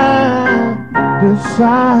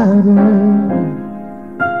decided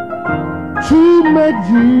to make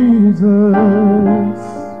Jesus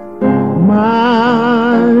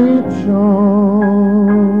my choice.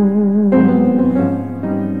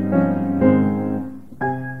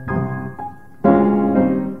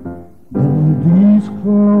 And these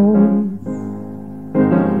clothes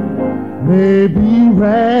may be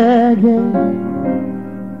ragged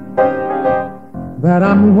that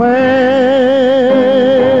I'm wearing,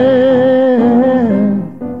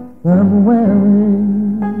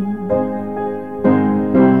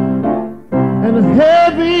 and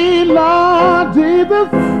heavy, Lord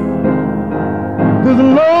Jesus, this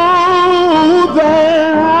load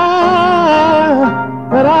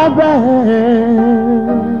that I bear.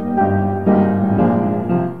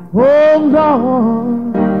 Oh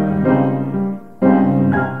Lord,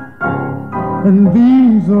 and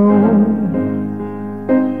these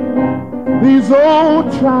old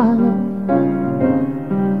trials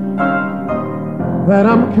that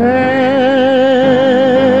I'm carrying,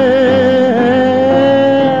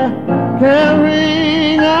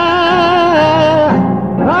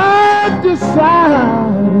 I've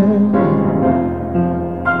decided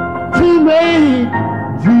to make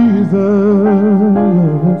Jesus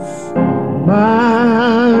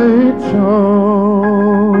my choice.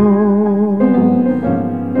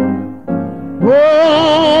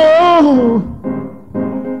 Oh,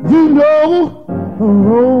 you know the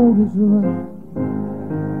road is rough.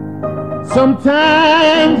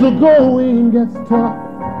 Sometimes the going gets tough.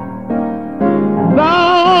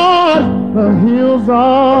 Lord, the hills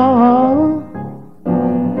are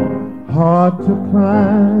hard to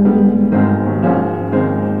climb.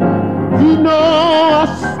 You know I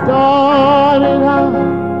started out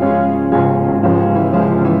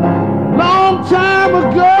long time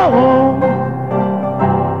ago,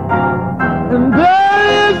 and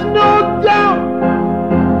there is no doubt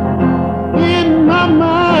in my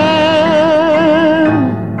mind.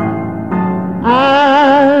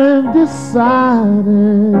 I've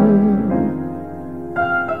decided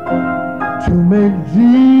to make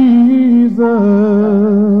Jesus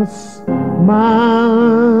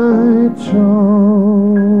my choice.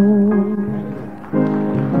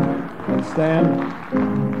 Stand.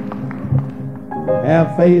 Have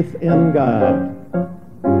faith in God.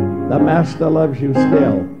 The Master loves you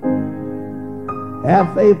still.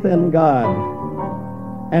 Have faith in God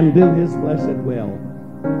and do His blessed will.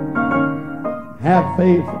 Have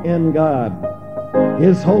faith in God.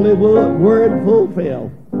 His holy word fulfill.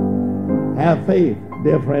 Have faith,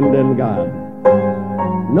 dear friend, in God.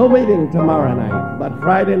 No meeting tomorrow night, but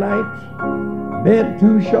Friday night, bed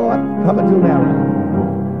too short, cover too narrow.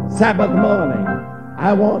 Sabbath morning,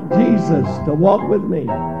 I want Jesus to walk with me.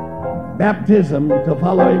 Baptism to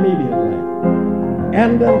follow immediately.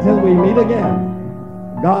 And until we meet again,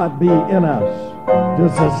 God be in us to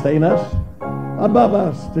sustain us, above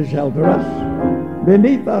us to shelter us,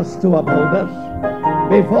 beneath us to uphold us,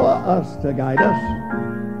 before us to guide us,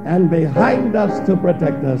 and behind us to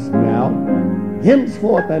protect us now,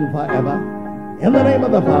 henceforth and forever, in the name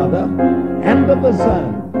of the Father, and of the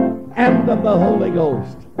Son, and of the Holy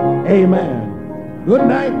Ghost. Amen. Good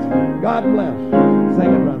night. God bless.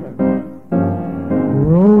 Sing it, brother. The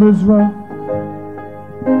road is rough,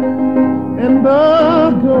 and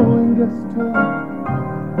the going gets tough.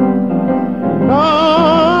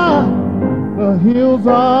 The hills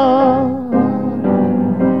are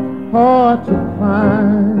hard to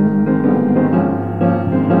climb.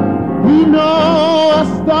 You know I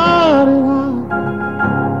started out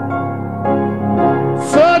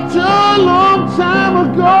such a long time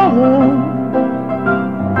ago.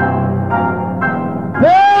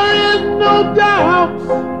 There is no doubt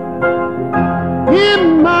in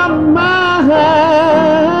my mind.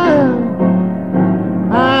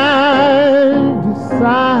 I've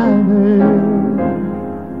decided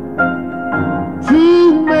to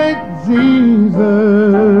make Jesus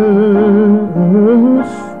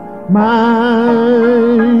my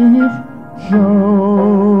choice.